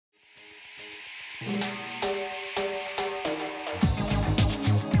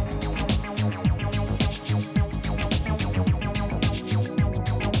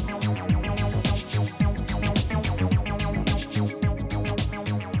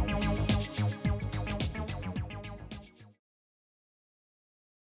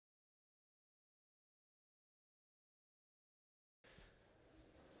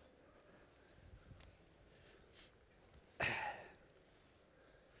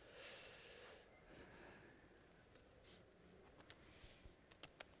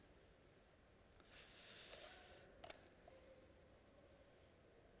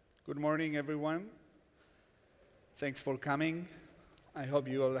Good morning, everyone. Thanks for coming. I hope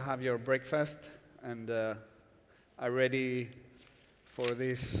you all have your breakfast and are ready for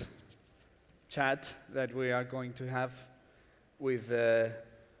this chat that we are going to have with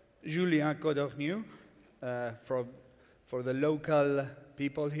Julien Codorniou. For the local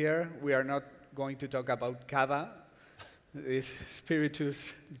people here, we are not going to talk about cava, this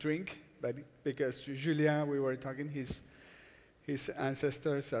spirituous drink, but because Julien, we were talking, his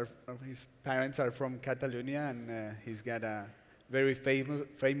ancestors his parents are from Catalonia, and he's got a very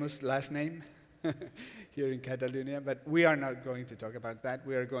famous last name here in Catalonia. But we are not going to talk about that.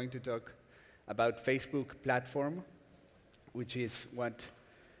 We are going to talk about Facebook platform, which is what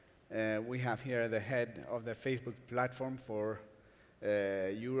we have here, the head of the Facebook platform for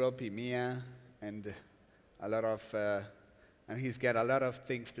Europe, EMEA, and a lot of, and he's got a lot of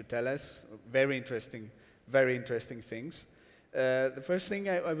things to tell us. Very interesting things. The first thing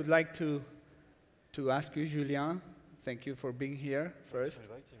I would like to ask you, Julien, thank you for being here first. Thanks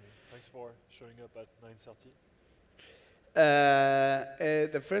for inviting me. Thanks for showing up at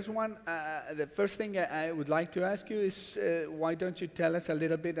 9:30. The first thing I would like to ask you is, why don't you tell us a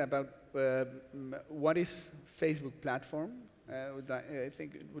little bit about what is Facebook platform? I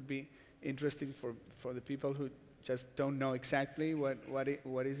think it would be interesting for the people who just don't know exactly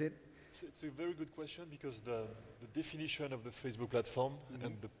what is it. It's a very good question, because the definition of the Facebook platform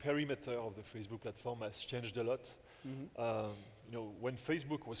and the perimeter of the Facebook platform has changed a lot. When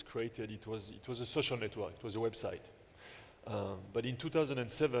Facebook was created, it was a social network, it was a website. But in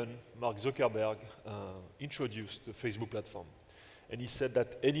 2007, Mark Zuckerberg introduced the Facebook platform. And he said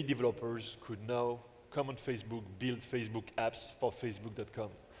that any developers could now come on Facebook, build Facebook apps for Facebook.com.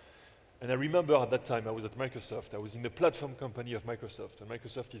 And I remember at that time I was at Microsoft. I was in the platform company of Microsoft, and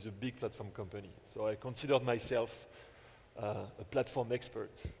Microsoft is a big platform company. So I considered myself a platform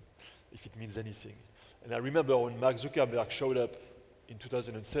expert, if it means anything. And I remember when Mark Zuckerberg showed up in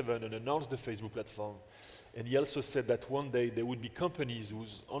 2007 and announced the Facebook platform, and he also said that one day there would be companies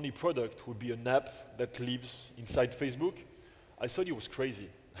whose only product would be an app that lives inside Facebook. I thought he was crazy.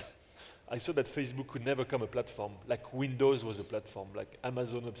 I saw that Facebook could never become a platform, like Windows was a platform, like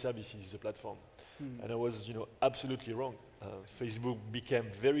Amazon Web Services is a platform. And I was absolutely wrong. Facebook became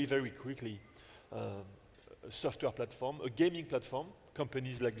very, very quickly a software platform, a gaming platform.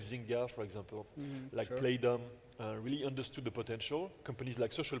 Companies like Zynga, for example, like Playdom, really understood the potential. Companies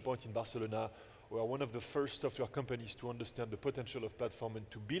like Social Point in Barcelona were one of the first software companies to understand the potential of platform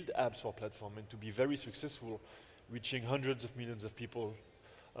and to build apps for platform and to be very successful, reaching hundreds of millions of people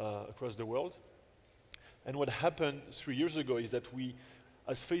across the world. And what happened 3 years ago is that we,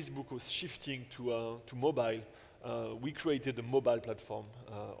 as Facebook was shifting to mobile, we created a mobile platform,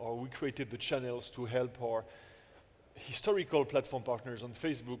 or we created the channels to help our historical platform partners on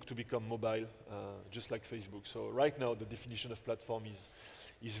Facebook to become mobile, just like Facebook. So right now the definition of platform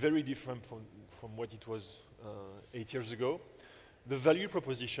is very different from what it was 8 years ago. The value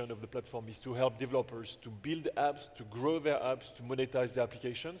proposition of the platform is to help developers to build apps, to grow their apps, to monetize their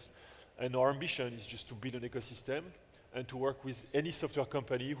applications. And our ambition is just to build an ecosystem and to work with any software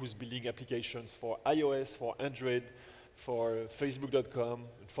company who's building applications for iOS, for Android, for Facebook.com,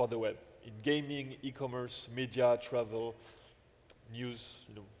 and for the web. In gaming, e-commerce, media, travel, news,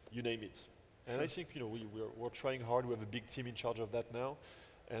 you name it. And I think we're trying hard. We have a big team in charge of that now.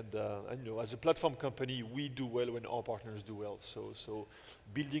 And as a platform company, we do well when our partners do well. So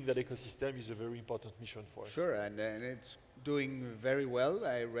building that ecosystem is a very important mission for us. Sure, and it's doing very well.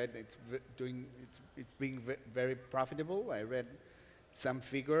 I read it's being very profitable. I read some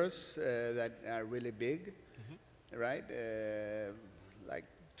figures that are really big, right? Like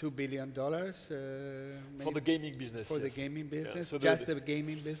 $2 billion for the gaming business. For yes. the gaming business, yeah, so just the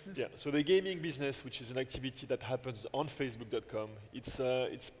gaming business. Yeah. So the gaming business, which is an activity that happens on Facebook.com,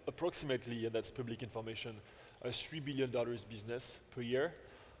 it's approximately, and that's public information, a $3 billion business per year.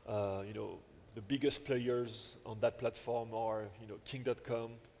 The biggest players on that platform are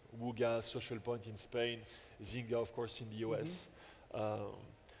King.com, Wooga, Social Point in Spain, Zynga, of course, in the US.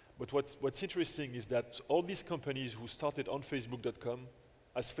 But what's interesting is that all these companies who started on Facebook.com,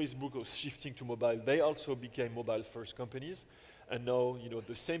 as Facebook was shifting to mobile, they also became mobile-first companies. And now,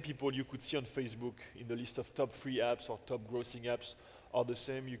 the same people you could see on Facebook in the list of top free apps or top grossing apps are the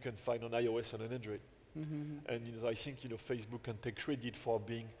same you can find on iOS and on Android. And I think Facebook can take credit for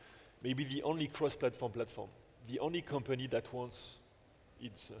being maybe the only cross-platform platform, the only company that wants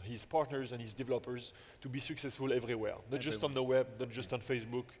his partners and his developers to be successful everywhere, not just on the web, not just on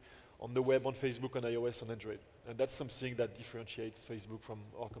Facebook, on the web, on Facebook, on iOS, on Android. And that's something that differentiates Facebook from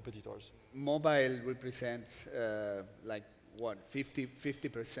our competitors. Mobile represents like what,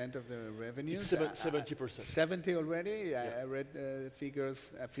 50% of the revenue? It's 70%. 70 already? Yeah. I read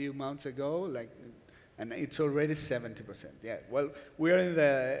figures a few months ago, and it's already 70%. Yeah. Well, we're in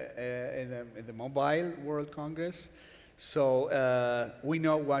the Mobile World Congress, so we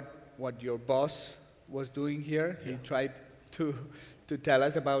know what your boss was doing here. Yeah. He tried to tell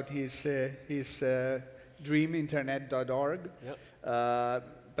us about his dream, internet.org. Yeah.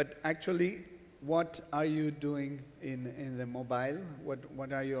 But actually, what are you doing in the mobile?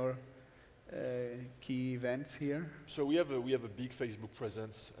 What are your key events here? So we have a big Facebook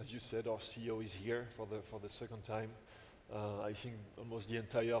presence. As you said, our CEO is here for the second time. I think almost the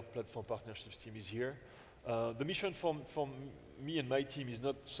entire platform partnerships team is here. The mission from me and my team is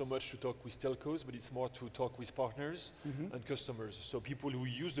not so much to talk with telcos, but it's more to talk with partners and customers. So people who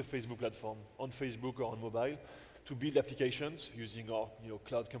use the Facebook platform on Facebook or on mobile to build applications using our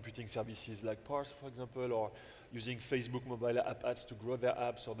cloud computing services like Parse, for example, or using Facebook mobile app ads to grow their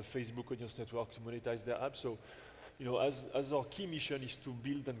apps, or the Facebook audience network to monetize their apps. So, as our key mission is to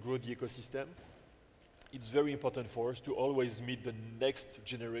build and grow the ecosystem, it's very important for us to always meet the next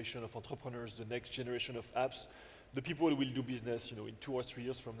generation of entrepreneurs, the next generation of apps, the people who will do business, in 2 or 3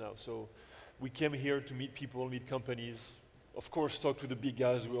 years from now. So we came here to meet people, meet companies, of course, talk to the big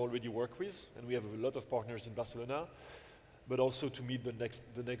guys we already work with, and we have a lot of partners in Barcelona, but also to meet the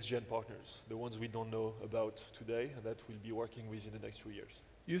next gen partners, the ones we don't know about today, and that we'll be working with in the next few years.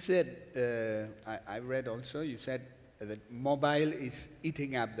 You said, I read also, you said that mobile is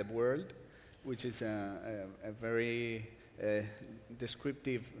eating up the world, which is a very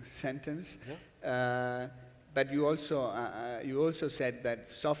descriptive sentence. Yeah. But you also said that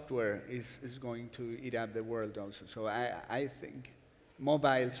software is going to eat up the world also. So I think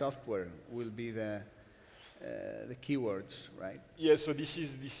mobile software will be the keywords, right? Yeah. So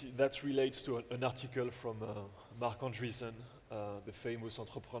that relates to an article from Mark Andreessen, the famous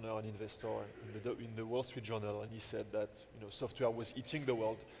entrepreneur and investor in the Wall Street Journal, and he said that software was eating the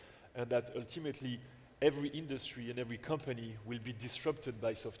world, and that ultimately every industry and every company will be disrupted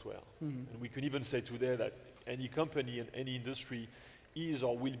by software. And we can even say today that any company and any industry is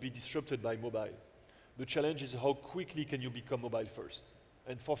or will be disrupted by mobile. The challenge is how quickly can you become mobile first.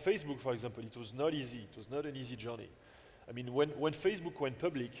 And for Facebook, for example, it was not easy. It was not an easy journey. I mean, when Facebook went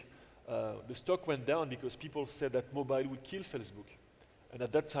public, the stock went down because people said that mobile would kill Facebook. And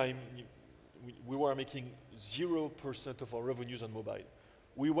at that time, we were making 0% of our revenues on mobile.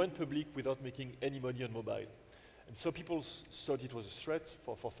 We went public without making any money on mobile. And so people thought it was a threat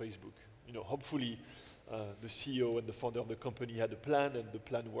for Facebook. Hopefully, the CEO and the founder of the company had a plan, and the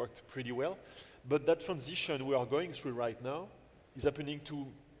plan worked pretty well. But that transition we are going through right now is happening to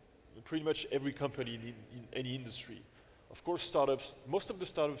pretty much every company in any industry. Of course, startups, most of the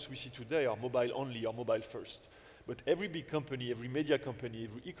startups we see today are mobile only or mobile first. But every big company, every media company,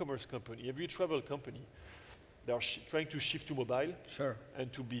 every e-commerce company, every travel company, they are trying to shift to mobile. Sure.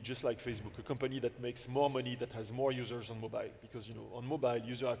 And to be just like Facebook, a company that makes more money, that has more users on mobile. Because on mobile,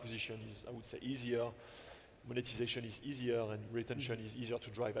 user acquisition is, I would say, easier, monetization is easier, and retention is easier to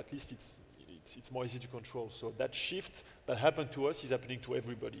drive. At least it's more easy to control. So that shift that happened to us is happening to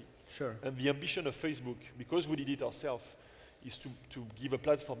everybody. Sure. And the ambition of Facebook, because we did it ourselves, is to give a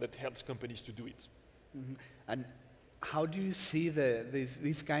platform that helps companies to do it. And how do you see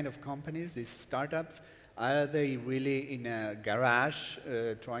these kind of companies, these startups? Are they really in a garage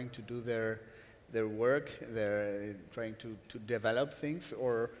trying to do their work? They're trying to develop things,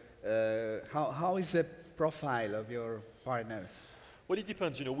 or how is the profile of your partners? Well, it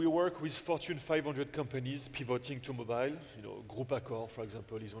depends. We work with Fortune 500 companies pivoting to mobile. Group Accor, for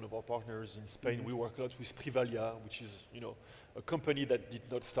example, is one of our partners. In Spain, we work a lot with Privalia, which is a company that did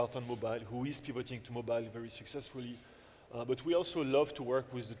not start on mobile, who is pivoting to mobile very successfully. But we also love to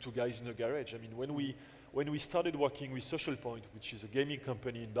work with the two guys in the garage. I mean, when we started working with Social Point, which is a gaming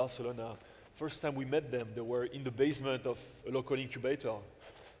company in Barcelona, first time we met them, they were in the basement of a local incubator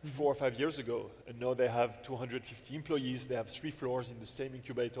 4 or 5 years ago. And now they have 250 employees. They have 3 floors in the same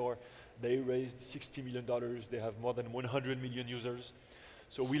incubator. They raised $60 million. They have more than 100 million users.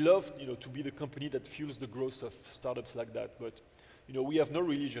 So we love, to be the company that fuels the growth of startups like that. But, we have no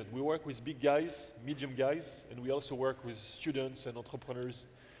religion. We work with big guys, medium guys, and we also work with students and entrepreneurs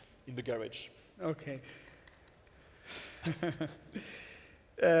in the garage. Okay.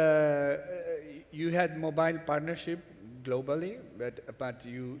 You had mobile partnership globally, but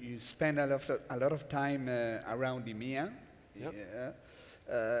you spend a lot of time around EMEA. Yep.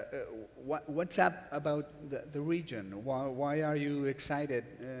 What's up about the region? Why are you excited,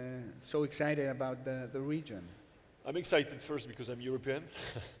 so excited about the region? I'm excited first because I'm European.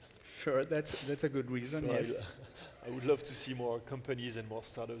 Sure, that's a good reason. So yes. I would love to see more companies and more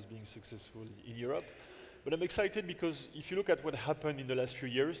startups being successful in Europe. But I'm excited because if you look at what happened in the last few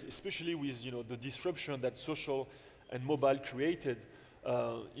years, especially with the disruption that social and mobile created,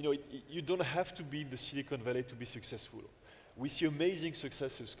 you don't have to be in the Silicon Valley to be successful. We see amazing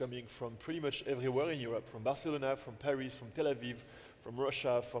successes coming from pretty much everywhere in Europe, from Barcelona, from Paris, from Tel Aviv, from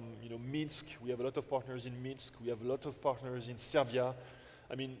Russia, from Minsk. We have a lot of partners in Minsk. We have a lot of partners in Serbia.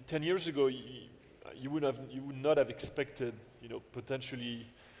 I mean, 10 years ago, you would not have expected, potentially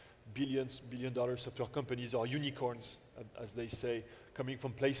billion-dollar software companies or unicorns, as they say, coming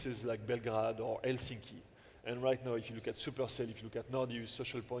from places like Belgrade or Helsinki. And right now, if you look at Supercell, if you look at Nordius,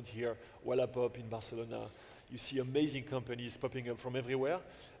 Social Point here, Wallapop in Barcelona, you see amazing companies popping up from everywhere.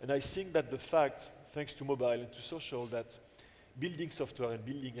 And I think that the fact, thanks to mobile and to social, that building software and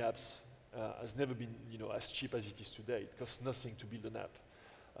building apps has never been as cheap as it is today. It costs nothing to build an app,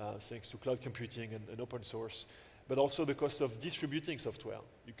 thanks to cloud computing and open source. But also the cost of distributing software.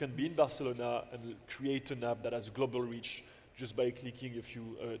 You can be in Barcelona and create an app that has global reach just by checking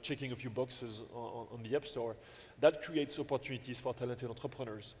a few boxes on the App Store. That creates opportunities for talented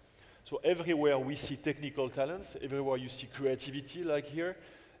entrepreneurs. So everywhere we see technical talents, everywhere you see creativity like here,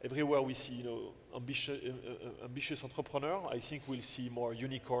 everywhere we see ambitious entrepreneur, I think we'll see more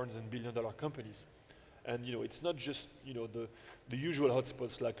unicorns and billion-dollar companies. And it's not just the usual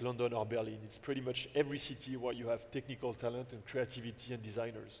hotspots like London or Berlin. It's pretty much every city where you have technical talent and creativity and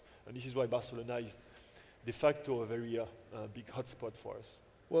designers. And this is why Barcelona is de facto a very big hotspot for us.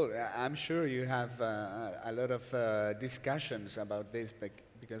 Well, I'm sure you have a lot of discussions about this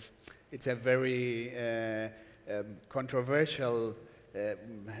because it's a very controversial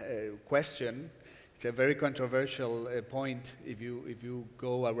question. It's a very controversial point if you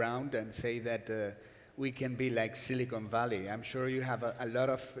go around and say that we can be like Silicon Valley. I'm sure you have a lot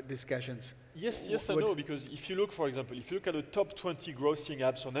of discussions. Yes, I know, because if you look, for example, if you look at the top 20 grossing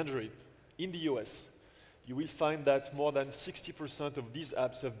apps on Android in the US, you will find that more than 60% of these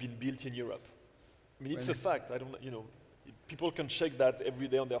apps have been built in Europe. I mean, it's a fact. People can check that every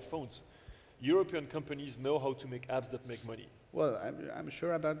day on their phones. European companies know how to make apps that make money. Well, I'm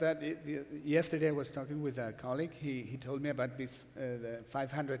sure about that. Yesterday I was talking with a colleague. He told me about this the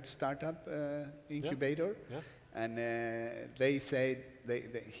 500 startup incubator. Yeah. And they said,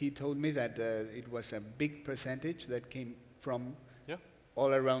 he told me that it was a big percentage that came from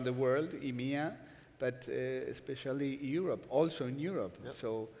all around the world, EMEA, but especially Europe, also in Europe. Yep.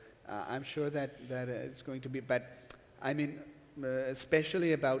 So I'm sure that it's going to be, but I mean,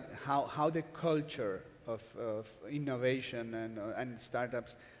 especially about how the culture of innovation and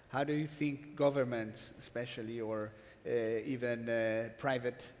startups, how do you think governments especially, or even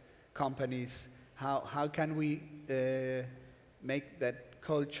private companies, how can we make that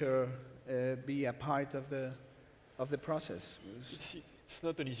culture be a part of the process? It's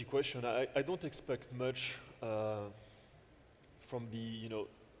not an easy question. I don't expect much from the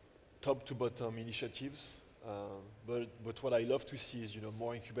top to bottom initiatives. But what I love to see is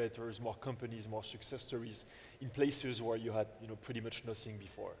more incubators, more companies, more success stories in places where you had pretty much nothing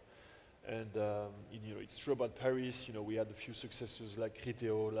before. And it's true about Paris. We had a few successes like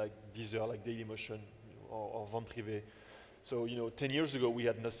Criteo, like Deezer, like Dailymotion, or Vente Privée. So 10 years ago we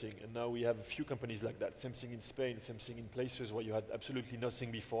had nothing, and now we have a few companies like that. Same thing in Spain, same thing in places where you had absolutely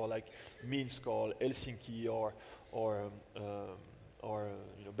nothing before, like Minsk or Helsinki or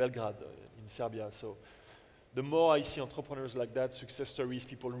Belgrade in Serbia. So the more I see entrepreneurs like that, success stories,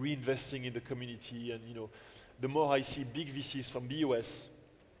 people reinvesting in the community, and the more I see big VCs from the US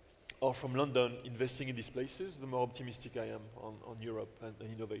or from London investing in these places, the more optimistic I am on Europe and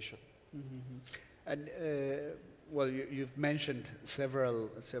innovation. Mm-hmm. And well, you've mentioned several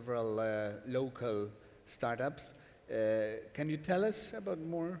local startups. Can you tell us about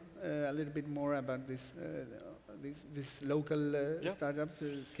a little bit more about these local startups,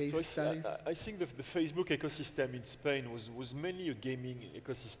 case studies? I think the Facebook ecosystem in Spain was mainly a gaming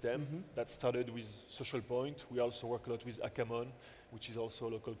ecosystem that started with Social Point. We also work a lot with Acamon, which is also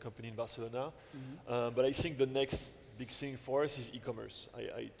a local company in Barcelona. But I think the next big thing for us is e-commerce.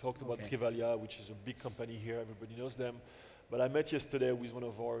 I talked about Privalia, which is a big company here. Everybody knows them. But I met yesterday with one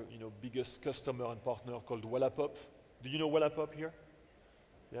of our biggest customer and partner called Wallapop. Do you know Wallapop here?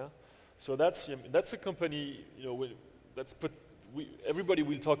 Yeah. So that's a company. Everybody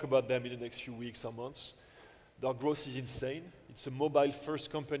will talk about them in the next few weeks or months. Their growth is insane. It's a mobile-first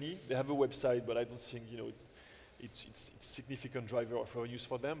company. They have a website, but I don't think it's a significant driver of revenues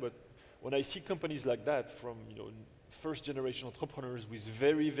for them. But when I see companies like that from first-generation entrepreneurs with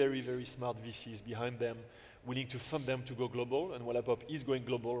very, very, very smart VCs behind them, willing to fund them to go global, and Wallapop is going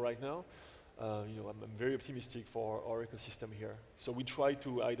global right now, I'm very optimistic for our ecosystem here. So we try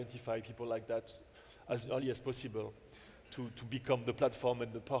to identify people like that as early as possible to become the platform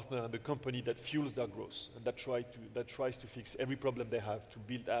and the partner and the company that fuels their growth and that tries to fix every problem they have to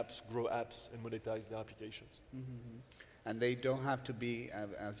build apps, grow apps, and monetize their applications. Mm-hmm. And they don't have to be,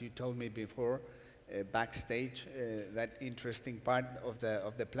 as you told me before, backstage, that interesting part of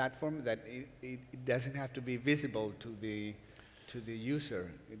the platform, that it doesn't have to be visible to the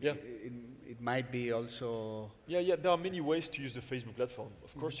user. It might be also... Yeah, there are many ways to use the Facebook platform.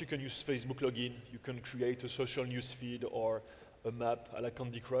 Of course, you can use Facebook login, you can create a social news feed or a map a la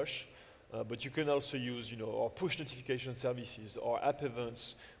Candy Crush, but you can also use our push notification services or app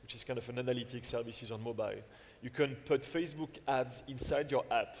events, which is kind of an analytics services on mobile. You can put Facebook ads inside your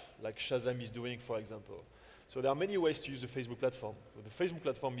app, like Shazam is doing, for example. So there are many ways to use the Facebook platform. But the Facebook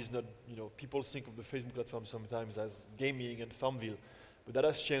platform is not, people think of the Facebook platform sometimes as gaming and Farmville, but that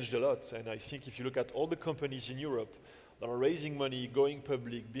has changed a lot. And I think if you look at all the companies in Europe that are raising money, going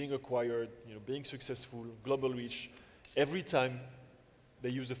public, being acquired, being successful, global reach, every time they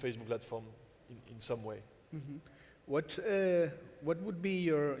use the Facebook platform in some way. Mm-hmm. What would be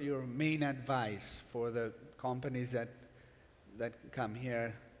your main advice for the companies that come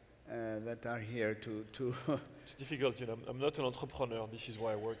here, that are here to It's difficult, I'm not an entrepreneur. This is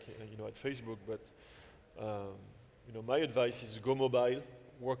why I work, at Facebook. But my advice is go mobile,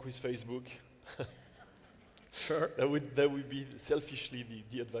 work with Facebook. Sure. That would be selfishly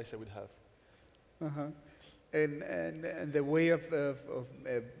the advice I would have. Uh-huh. And the way of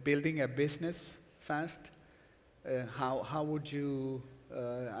building a business fast, how would you,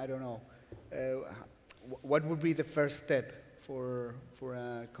 I don't know, what would be the first step for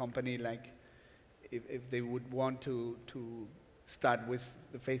a company like if they would want to start with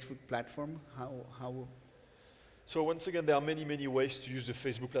the Facebook platform? How? So once again, there are many, many ways to use the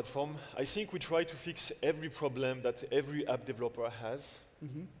Facebook platform. I think we try to fix every problem that every app developer has,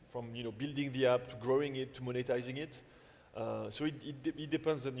 from building the app to growing it to monetizing it. So it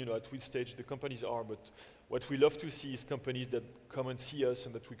depends on at which stage the companies are. But what we love to see is companies that come and see us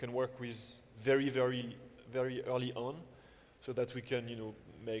and that we can work with very, very, very early on, so that we can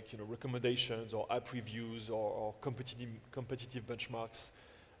make recommendations or app reviews or competitive benchmarks,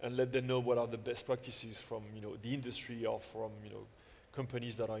 and let them know what are the best practices from the industry or from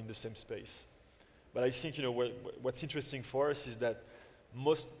companies that are in the same space. But I think what's interesting for us is that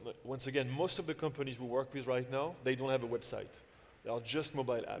most of the companies we work with right now, they don't have a website. They are just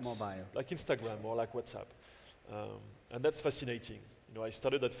mobile apps, like Instagram or like WhatsApp, and that's fascinating. I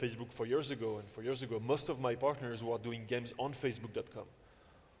started at Facebook 4 years ago, and 4 years ago, most of my partners were doing games on Facebook.com.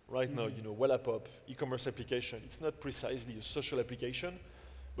 Right now, Wallapop, e-commerce application, it's not precisely a social application,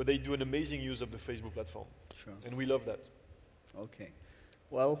 but they do an amazing use of the Facebook platform. Sure. And we love that. Okay.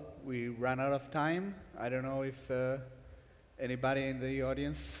 Well, we ran out of time. I don't know if anybody in the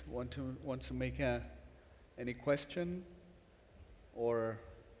audience wants to make any question or...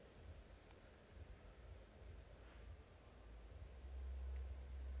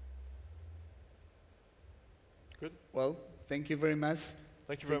 Good. Well, thank you very much.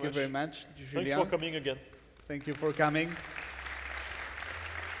 Thank you very much. Julien. Thanks for coming again. Thank you for coming.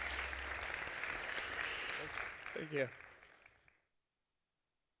 Thanks. Thank you.